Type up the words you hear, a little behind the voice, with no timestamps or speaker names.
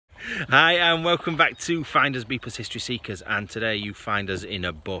Hi and welcome back to Finders Beepers History Seekers, and today you find us in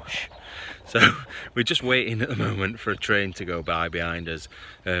a bush. So we're just waiting at the moment for a train to go by behind us.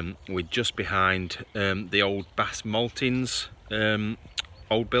 We're just behind the old Maltings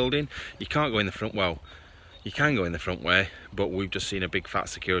old building. You can't go in the front, well, you can go in the front way, but we've just seen a big fat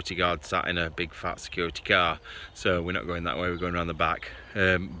security guard sat in a big fat security car, so we're not going that way, we're going around the back.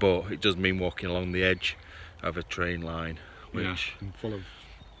 But it does mean walking along the edge of a train line, which and full of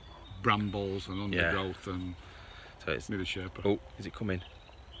brambles and undergrowth, and so it's near the Sherpa. Oh, is it coming?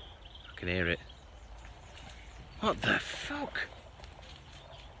 I can hear it. What the fuck?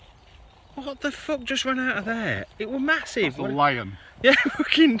 What the fuck just ran out of there? It was massive. That's a lion. Yeah,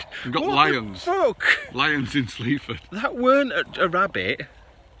 fucking. We've got what lions. The fuck? Lions in Sleaford. That weren't a rabbit.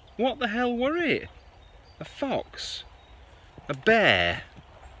 What the hell were it? A fox? A bear?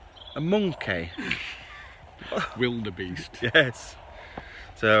 A monkey? Wildebeest. Yes.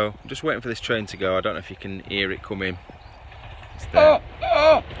 So I'm just waiting for this train to go. I don't know if you can hear it coming. Oh!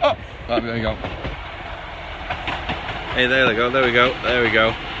 Right, there you go. Hey, there we go, there we go, there we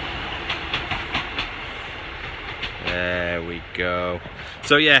go. There we go.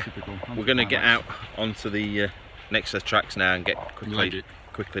 So yeah, we're going to get out onto the next to the tracks now and get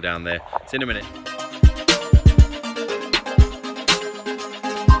quickly down there. See you in a minute.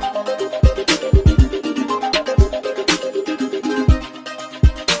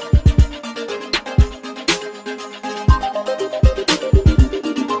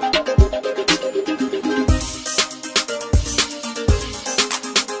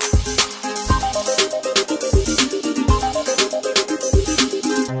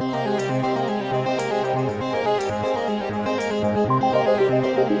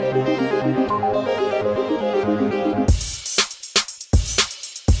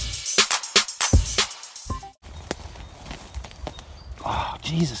 Oh,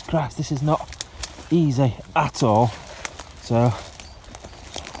 Jesus Christ, this is not easy at all. So,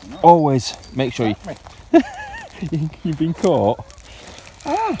 always make sure you've been caught.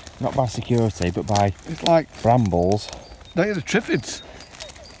 Not by security, but by It's like brambles. they're the triffids.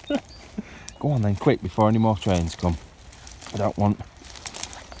 Go on then, quick, before any more trains come. I don't want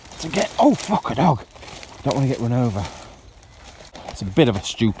to get... Oh, fuck a dog! I don't want to get run over. It's a bit of a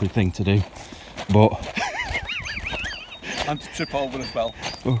stupid thing to do, but... And to trip over as well.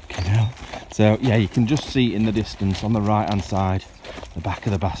 Fucking hell. So, yeah, you can just see in the distance on the right-hand side, the back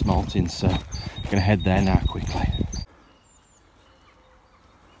of the Maltings, so I'm going to head there now quickly.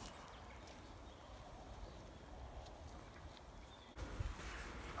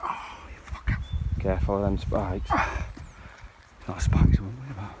 Oh, you fucker. Careful of them spikes. Not spikes I'm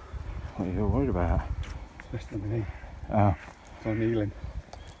worried about. What are you worried about? Listen to me. Oh. It's on kneeling.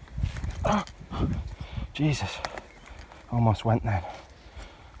 Oh. Jesus. Almost went then.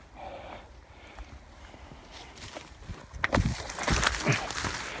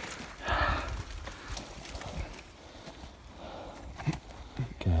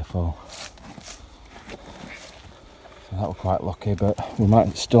 Careful. So that was quite lucky, but we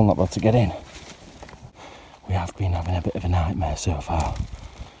might still not be able to get in. We have been having a bit of a nightmare so far.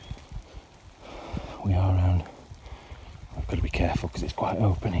 We are around. I've got to be careful because it's quite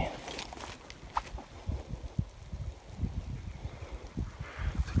open here.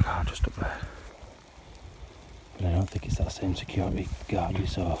 There's a car just up there. But I don't think it's that same security guard you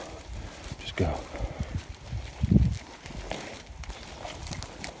saw. Just go.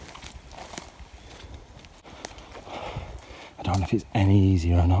 I don't know if it's any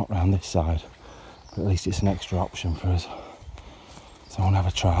easier or not round this side, but at least it's an extra option for us. So I want to have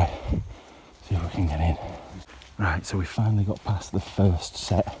a try, see if we can get in. Right, so we finally got past the first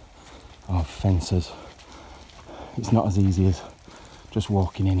set of fences. It's not as easy as just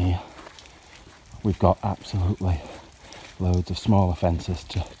walking in here. We've got absolutely loads of smaller fences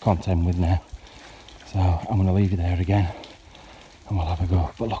to contend with now. So I'm going to leave you there again and we'll have a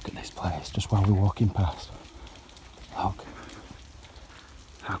go. But look at this place, just while we're walking past. Look.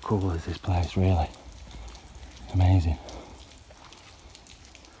 How cool is this place, really? Amazing.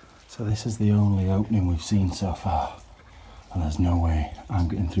 So this is the only opening we've seen so far. And there's no way I'm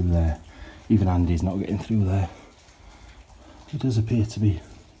getting through there. Even Andy's not getting through there. It does appear to be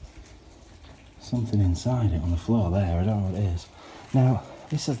something inside it on the floor there. I don't know what it is. Now,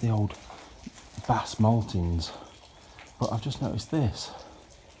 this is the old Maltings, but I've just noticed this.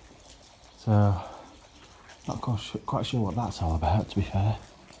 So, not quite sure what that's all about, to be fair.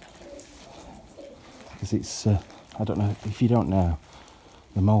 Because it's, I don't know, if you don't know,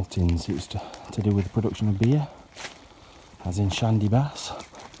 the Maltings, it was to do with the production of beer, as in Shandy Bass.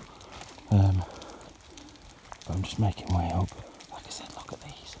 But I'm just making way up. Like I said, look at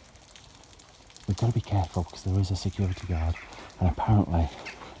these. we've got to be careful because there is a security guard and apparently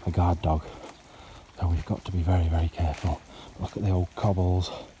a guard dog. So we've got to be very, very careful. Look at the old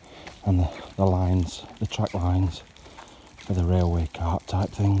cobbles and the lines, the track lines for the railway cart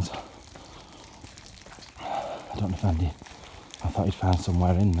type things. I don't know if Andy, I thought he'd found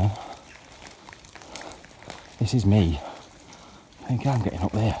somewhere in there. This is me. I think I'm getting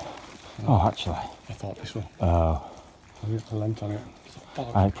up there. Oh, actually. I thought this one. Oh. I get the length on it.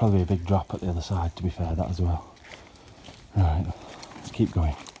 It'd probably be a big drop at the other side, to be fair, that as well. Right, let's keep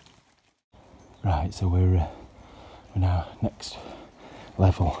going. Right, so we're now next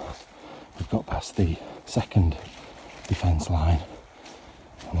level. We've got past the second defence line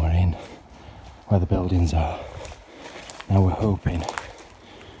and we're in where the buildings are. Now we're hoping.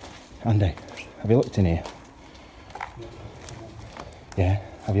 Andy, have you looked in here? Yeah?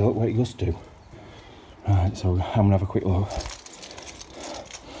 Have you looked where it goes to? Right, so I'm gonna have a quick look.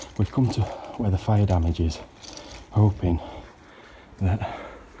 We've come to where the fire damage is, hoping that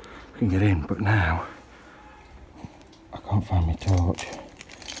we can get in, but now I can't find my torch,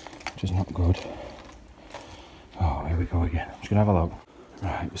 which is not good. Oh, here we go again. I'm just gonna have a look.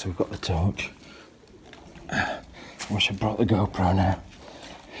 Right, so we've got the torch. I wish I brought the GoPro now.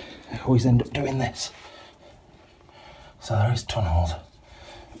 I always end up doing this. So there is tunnels,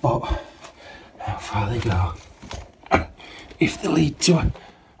 but how far they go, if they lead to a...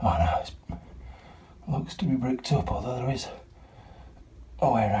 Oh no, it looks to be bricked up, although there is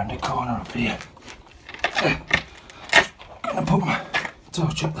a way around a corner up here. I'm gonna put my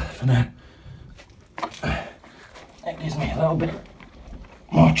torch up there for now. It gives me a little bit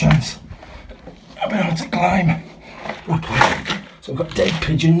more chance of being able to climb. Okay. So we've got dead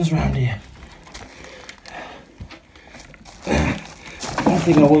pigeons around here. One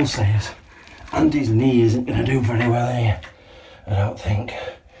thing I will say is Andy's knee isn't going to do very well here, I don't think,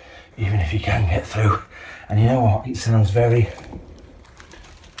 even if you can get through. And you know what, it sounds very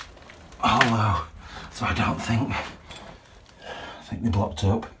hollow, so I think they're blocked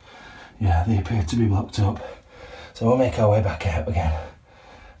up. Yeah, they appear to be blocked up. So we'll make our way back out again.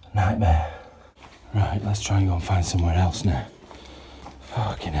 Nightmare. Right, let's try and go and find somewhere else now.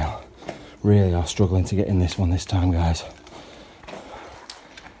 Fucking hell. Really are struggling to get in this one this time, guys.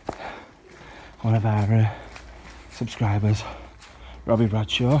 One of our subscribers, Robbie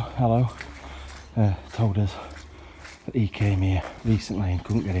Bradshaw, hello, told us that he came here recently and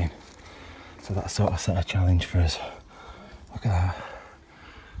couldn't get in. So that sort of set a challenge for us. Look at that.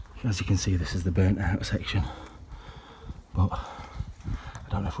 As you can see, this is the burnt out section. But I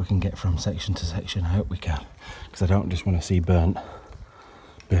don't know if we can get from section to section. I hope we can, because I don't just want to see burnt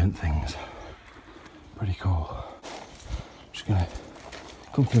things. Pretty cool. Just gonna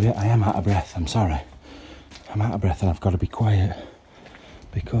come through it. I am out of breath, I'm sorry. I'm out of breath and I've got to be quiet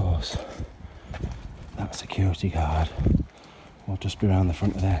because that security guard will just be around the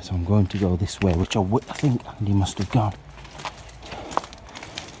front of there. So I'm going to go this way, which I think Andy must have gone.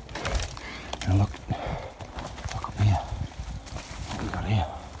 Now look up here. What we got here?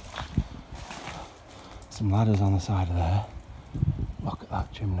 Some ladders on the side of there. Look at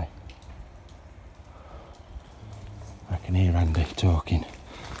that chimney. I can hear Andy talking,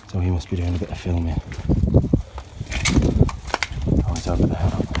 so he must be doing a bit of filming. Oh, it's over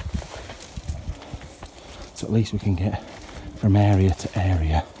there. So at least we can get from area to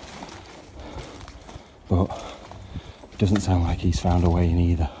area. But it doesn't sound like he's found a way in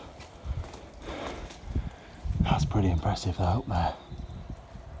either. That's pretty impressive, though, up there.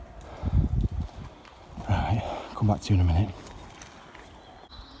 Right, come back to you in a minute.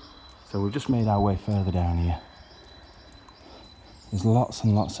 So we've just made our way further down here. There's lots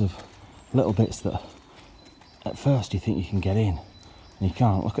and lots of little bits that at first you think you can get in and you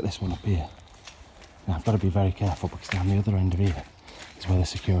can't. Look at this one up here. Now I've got to be very careful because down the other end of here is where the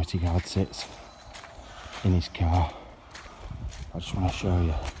security guard sits in his car. I just want to show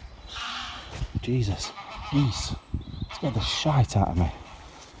you. Jesus, geese. Scared the shite out of me.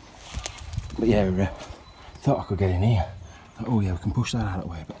 But yeah, thought I could get in here. Oh yeah, we can push that out of the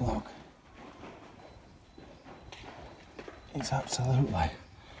way, but look. It's absolutely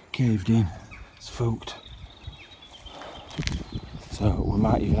caved in. It's fucked. So we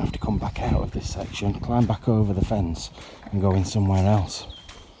might even have to come back out of this section, climb back over the fence and go in somewhere else.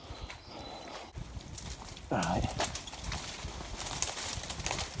 Right.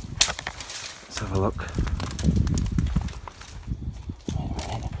 Let's have a look. Wait a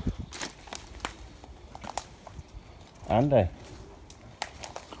minute. Andy.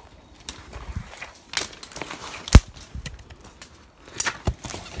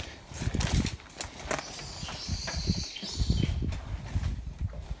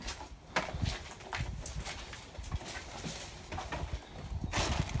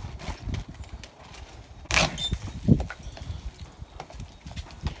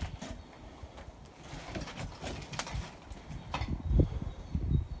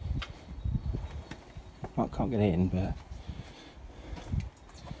 can't get in, but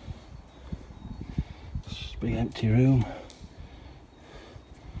it's just a big empty room.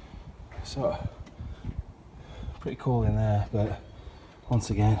 So pretty cool in there, but once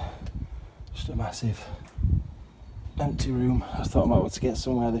again, just a massive empty room. I thought I might want to get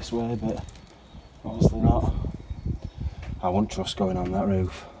somewhere this way, but obviously not. I wouldn't trust going on that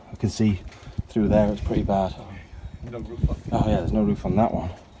roof. I can see through there, it's pretty bad. No roof on. Oh yeah, there's no roof on that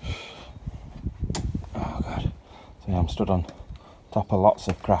one. Oh god. So yeah, I'm stood on top of lots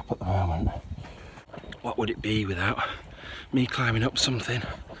of crap at the moment. What would it be without me climbing up something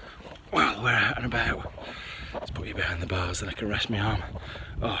while we're out and about? Let's put you behind the bars and I can rest my arm.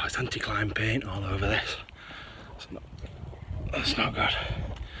 Oh, it's anti-climb paint all over this. That's not good.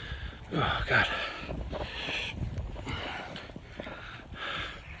 Oh god.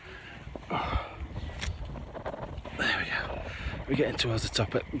 Oh. There we go. We're getting towards the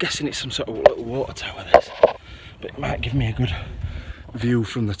top. I'm guessing it's some sort of little water tower, this, but it might give me a good view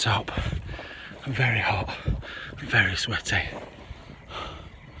from the top. I'm very hot, very sweaty.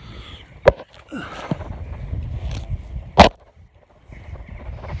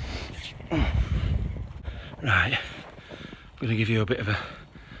 Right, I'm going to give you a bit of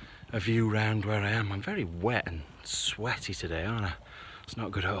a view round where I am. I'm very wet and sweaty today, aren't I? It's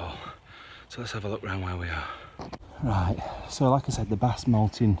not good at all. So let's have a look round where we are. Right, so like I said, the Bass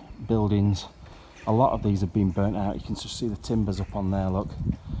Malting buildings, a lot of these have been burnt out. You can just see the timbers up on there, look.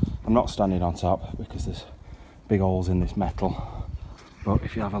 I'm not standing on top because there's big holes in this metal. But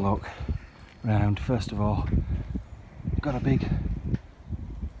if you have a look round, first of all, you've got a big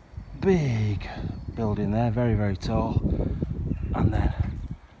building there, very, very tall. And then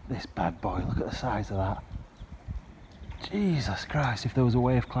this bad boy, look at the size of that. Jesus Christ, if there was a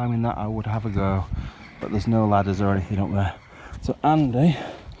way of climbing that, I would have a go. But there's no ladders or anything up there. So Andy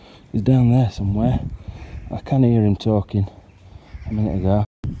is down there somewhere. I can hear him talking a minute ago.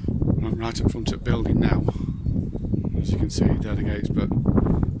 I'm right up front of the building now. As you can see, there are the gates, but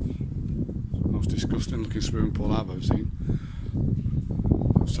most disgusting looking swimming pool I've ever seen.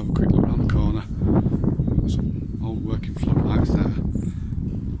 Let's have a quick look around the corner. Some old working floodlights there.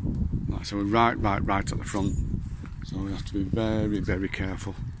 Right, so we're right at the front. So we have to be very, very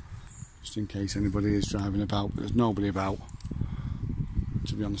careful. Just in case anybody is driving about, but there's nobody about,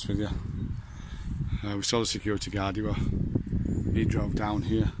 to be honest with you. We saw the security guard, he drove down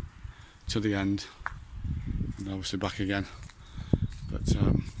here to the end and obviously back again. But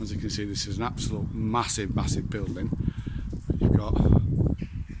as you can see, this is an absolute massive building. You've got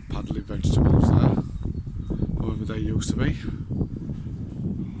paddly vegetables there, however they used to be.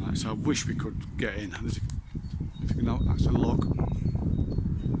 Right, so I wish we could get in. If you can actually look,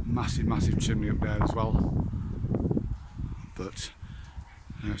 massive chimney up there as well, but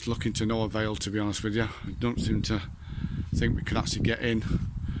it's looking to no avail, to be honest with you. I don't seem to think we could actually get in.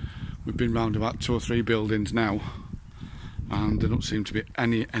 We've been round about 2 or 3 buildings now and there don't seem to be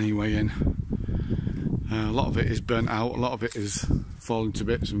any way in. A lot of it is burnt out, a lot of it is falling to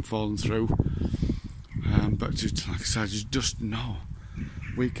bits and falling through, but just like I said, just no,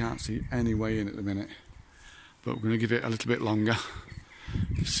 we can't see any way in at the minute. But we're going to give it a little bit longer,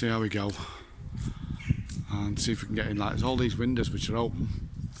 see how we go, and see if we can get in. Like, there's all these windows which are open,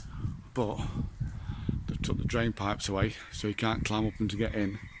 but they've took the drain pipes away, so you can't climb up them to get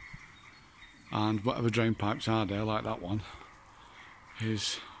in. And whatever drain pipes are there, like that one,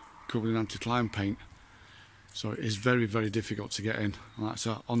 is covered in anti-climb paint, so it is very difficult to get in. And that's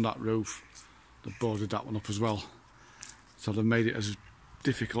on that roof, they've boarded that one up as well, so they've made it as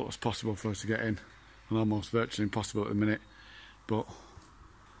difficult as possible for us to get in, and almost virtually impossible at the minute. But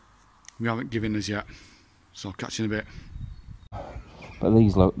we haven't given us yet, so I'll catch you in a bit. But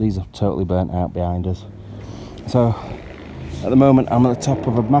these are totally burnt out behind us. So at the moment I'm at the top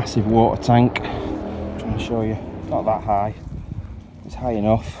of a massive water tank. I'm trying to show you, it's not that high, it's high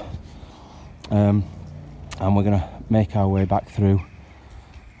enough, and we're going to make our way back through,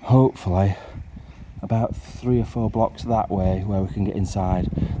 hopefully about 3 or 4 blocks that way where we can get inside.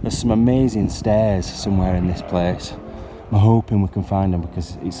 There's some amazing stairs somewhere in this place. I'm hoping we can find them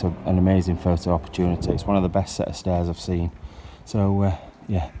because it's an amazing photo opportunity. It's one of the best set of stairs I've seen. So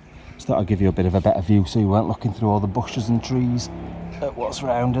yeah, just thought I'd give you a bit of a better view so you weren't looking through all the bushes and trees at what's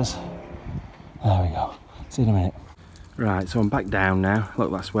around us. There we go. See you in a minute. Right, so I'm back down now.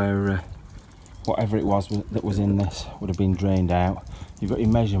 Look, that's where whatever it was that was in this would have been drained out. You've got your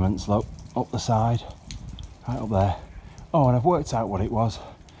measurements, look, up the side, right up there. Oh, and I've worked out what it was.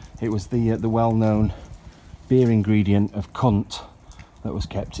 It was the well-known beer ingredient of cunt that was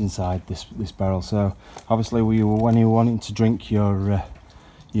kept inside this barrel. So obviously when you were wanting to drink your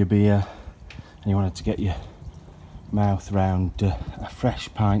beer, and you wanted to get your mouth round a fresh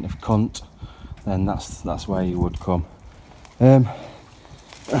pint of cunt, then that's where you would come.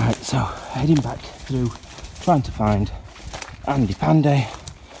 Right, so heading back through, trying to find Andy Panday,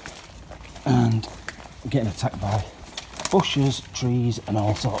 and getting attacked by bushes, trees and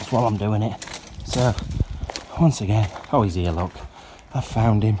all sorts while I'm doing it. So once again, oh, he's here, look, I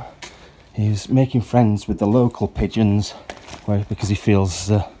found him. He's making friends with the local pigeons because he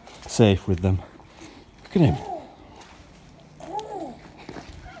feels safe with them. Look at him.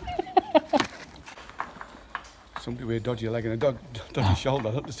 Somebody with a dodgy leg and a dodgy shoulder.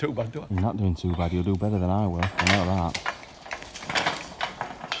 I don't do too bad, do I? You're not doing too bad. You'll do better than I will. I know that.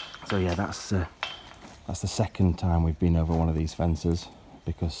 So yeah, that's the second time we've been over one of these fences,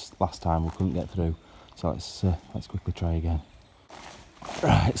 because last time we couldn't get through. So let's quickly try again.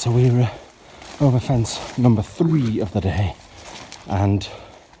 Right, so we're over fence number 3 of the day, and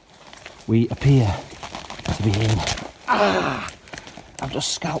we appear to be in. Ah! I've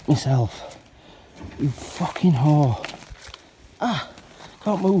just scalped myself. You fucking whore. Ah!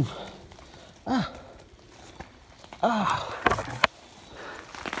 Can't move. Ah! Ah!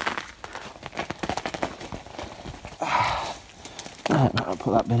 Right, I'll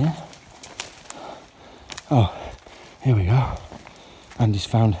put that bit in. Oh, here we go. Andy's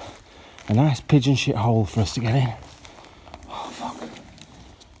found a nice pigeon shit hole for us to get in. Oh, fuck.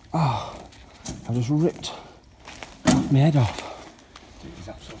 Oh, I've just ripped my head off. It's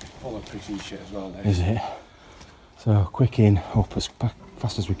absolutely full of pigeon shit as well, Dave. Is it? So, quick in, up as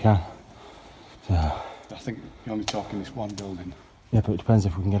fast as we can. So, I think you're only talking this one building. yeah, but it depends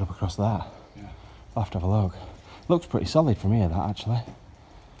if we can get up across that. Yeah. I'll have to have a look. Looks pretty solid from here, that, actually.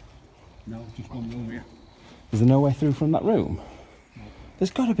 No, just one room here. Is there no way through from that room? No.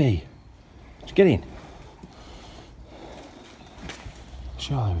 There's got to be. Just get in.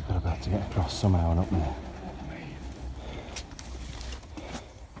 Surely we've got to be able to get across somehow and up there.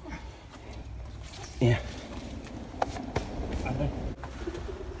 Yeah.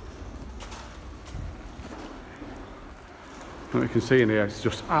 What you can see in here, it's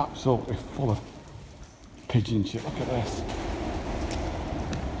just absolutely full of pigeon shit. Look at this.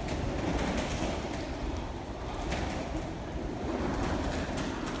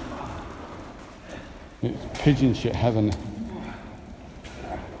 It's pigeon shit heaven.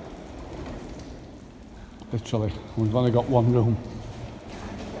 Literally. We've only got one room.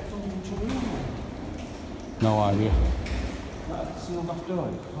 No idea. Sealed off door.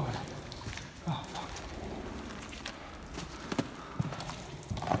 Oh, fuck.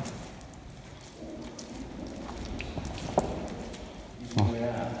 Oh.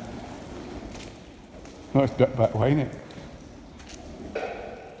 No, it's that way, isn't it?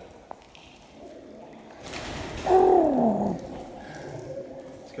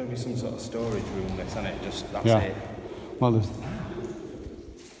 It's got to be some sort of storage room, this, isn't it? Just, that's Yeah. it. Well, there's...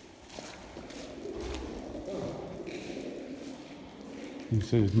 You can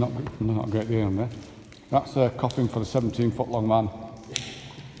see there's not a great deal in there. That's a coffin for the 17-foot long man.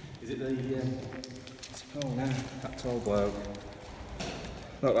 Is it the, what's it called now? That tall bloke.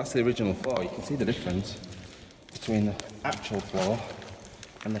 Look, that's the original floor. You can see the difference between the actual floor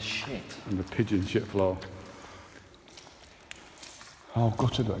and the shit. And the pigeon shit floor. Oh,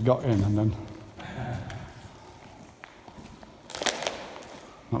 gutted that I got in and then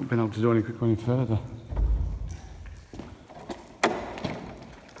not been able to do any further.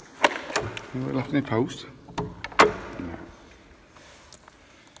 We left any post? No.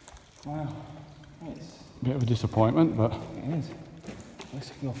 Wow. It's... Bit of a disappointment, but... It is. At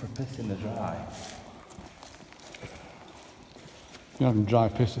least I can go for a piss in the dry. If you're having dry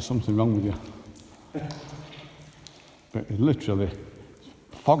piss, there's something wrong with you. But it's literally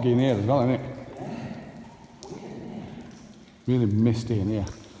foggy in here as well, isn't it? Really misty in here.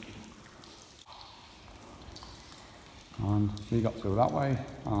 And we got through that way,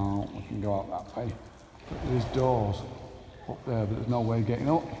 and we can go out that way. But there's doors up there, but there's no way getting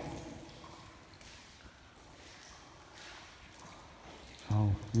up. So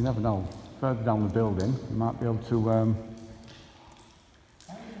you never know. Further down the building, you might be able to.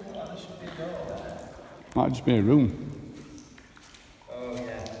 Might just be a room. Oh yeah, you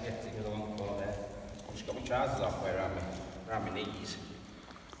have to go along the floor there. I've just got my trousers halfway around my knees.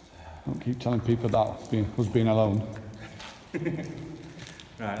 Don't keep telling people that us being alone.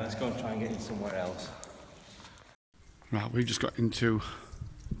 Right, let's go and try and get in somewhere else. Right, we just got into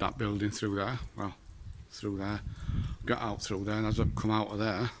that building through there. Well, through there. Got out through there, and as I've come out of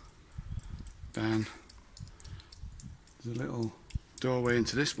there, then there's a little doorway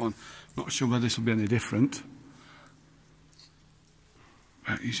into this one. Not sure whether this will be any different.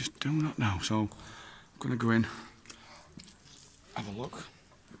 But he's just doing that now, so I'm going to go in, have a look,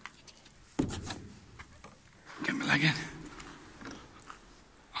 get my leg in.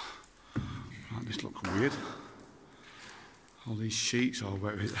 Right, this looks weird. All these sheets are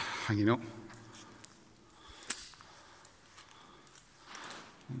where it's hanging up.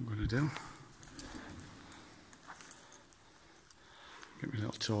 What I'm going to do, get my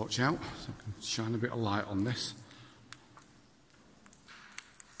little torch out so I can shine a bit of light on this.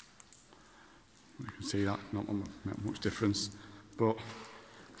 You can see that, not much difference, but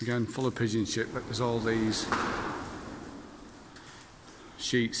again, full of pigeon shit. But there's all these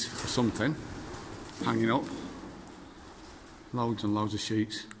sheets for something hanging up, loads and loads of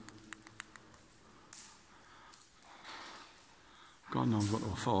sheets. God knows what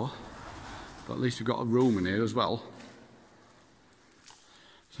they're for, but at least we've got a room in here as well.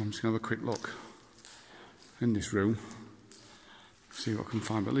 So I'm just going to have a quick look in this room, see what I can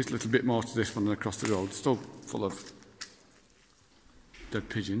find, but at least a little bit more to this one than across the road. Still full of dead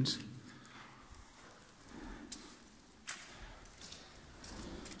pigeons.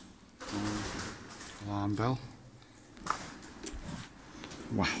 Alarm bell.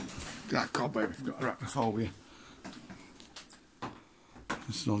 Wow, that cobweb, we've got arachnophobia.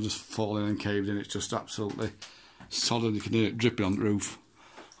 It's all just falling and caved in, it's just absolutely solid. You can hear it dripping on the roof,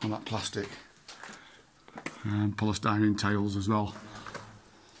 on that plastic. And polystyrene tails as well.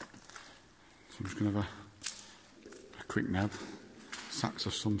 So I'm just going to have a quick nab. Sacks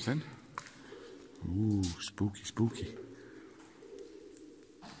of something. Ooh, spooky, spooky.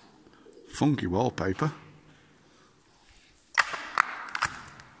 Funky wallpaper. I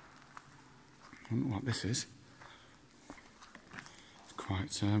don't know what this is. It's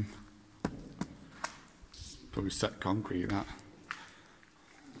quite, probably set concrete, that.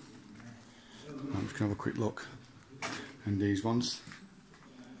 I'm just going to have a quick look. And these ones.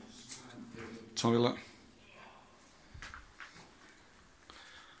 Toilet.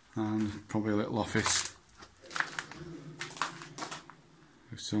 And probably a little office.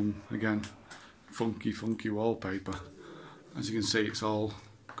 With some, again, funky wallpaper. As you can see, it's all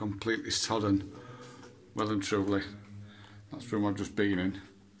completely sodden, well and truly. That's the room I've just been in.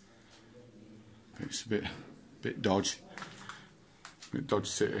 It's a bit Dodge. A bit Dodge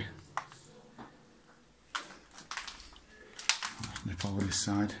City. Nip over this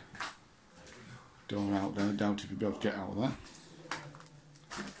side. Door out there, doubt if you'll be able to get out of there.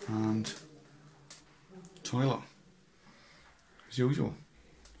 And toilet, as usual.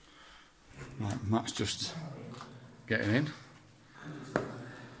 Right, Matt's just getting in,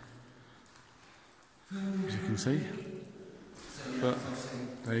 as you can see. But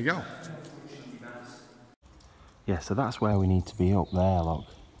there you go. Yeah, so that's where we need to be up there, look.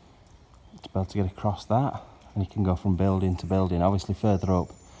 To be able to get across that, and you can go from building to building. Obviously further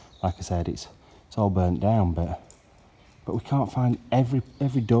up, like I said, it's all burnt down, but we can't find every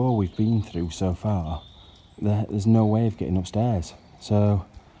door we've been through so far. There's no way of getting upstairs. So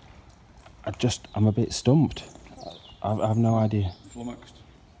I'm a bit stumped. I have no idea. Flummoxed.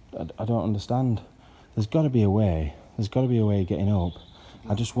 I don't understand. There's got to be a way. There's got to be a way of getting up.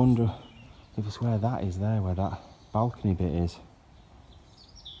 I just wonder if it's where that is there, where that balcony bit is.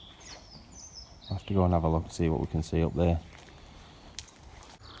 I'll have to go and have a look and see what we can see up there.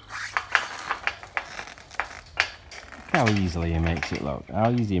 How easily he makes it look.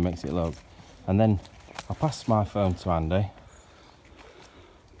 How easy he makes it look. And then I'll pass my phone to Andy.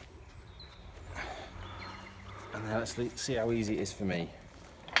 And then let's see how easy it is for me.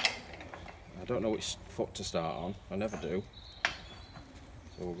 I don't know which foot to start on. I never do.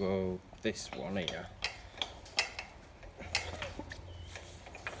 So we'll go this one here.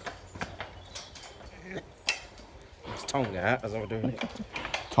 It's tongue out as I was doing it.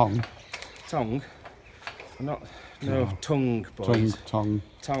 Tongue? Tongue? Not... No, tongue, boys. Tongue.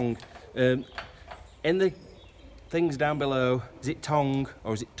 In the things down below, is it tongue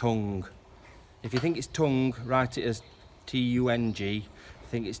or is it tongue? If you think it's tongue, write it as T-U-N-G. If you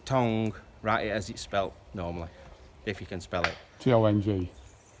think it's tongue, write it as it's spelt normally, if you can spell it. T-O-N-G.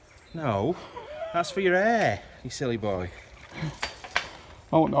 No, that's for your hair, you silly boy. I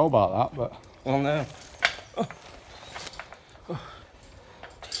don't know about that, but... Well, no. Oh.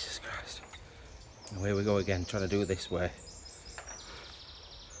 Jesus Christ. And here we go again, trying to do it this way.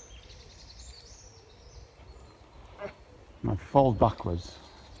 Now, if it falls backwards,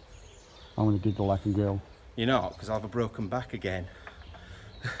 I'm going to giggle like a girl. You're not, because I'll have a broken back again.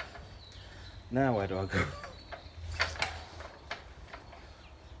 Now where do I go?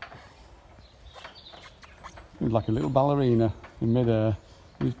 He's like a little ballerina in mid-air,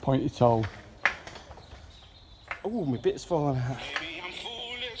 with his pointy toe. Oh, my bit's falling out.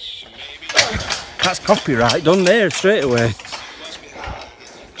 That's copyright done there straight away.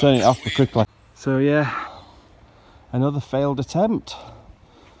 Turn it off quickly. So yeah, another failed attempt.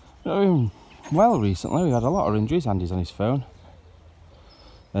 Not doing well recently. We had a lot of injuries. Andy's on his phone.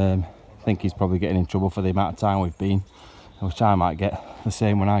 I think he's probably getting in trouble for the amount of time we've been, which I might get the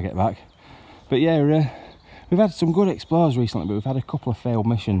same when I get back. But yeah, we've had some good explorers recently, but we've had a couple of failed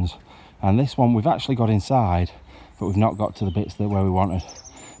missions. And this one we've actually got inside, but we've not got to the bits where we wanted.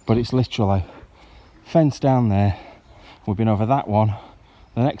 But it's literally fenced down there. We've been over that one,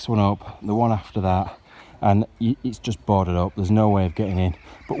 the next one up, the one after that, and it's just boarded up. There's no way of getting in.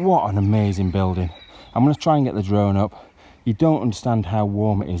 But what an amazing building. I'm going to try and get the drone up. You don't understand how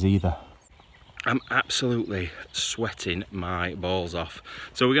warm it is either. I'm absolutely sweating my balls off.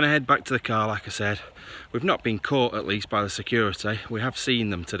 So we're going to head back to the car, like I said. We've not been caught, at least, by the security. We have seen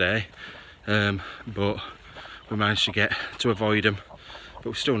them today, but we managed to avoid them. But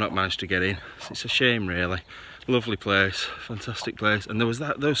we've still not managed to get in. It's a shame, really. Lovely place, fantastic place. And there was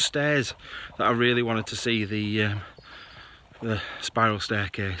those stairs that I really wanted to see, the spiral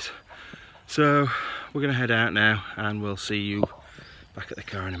staircase. So we're going to head out now, and we'll see you back at the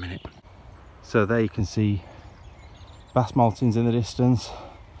car in a minute. So there you can see Bass Maltings in the distance.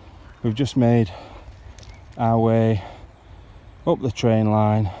 We've just made our way up the train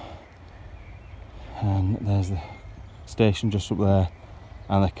line, and there's the station just up there,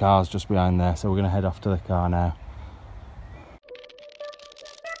 and the car's just behind there. So we're going to head off to the car now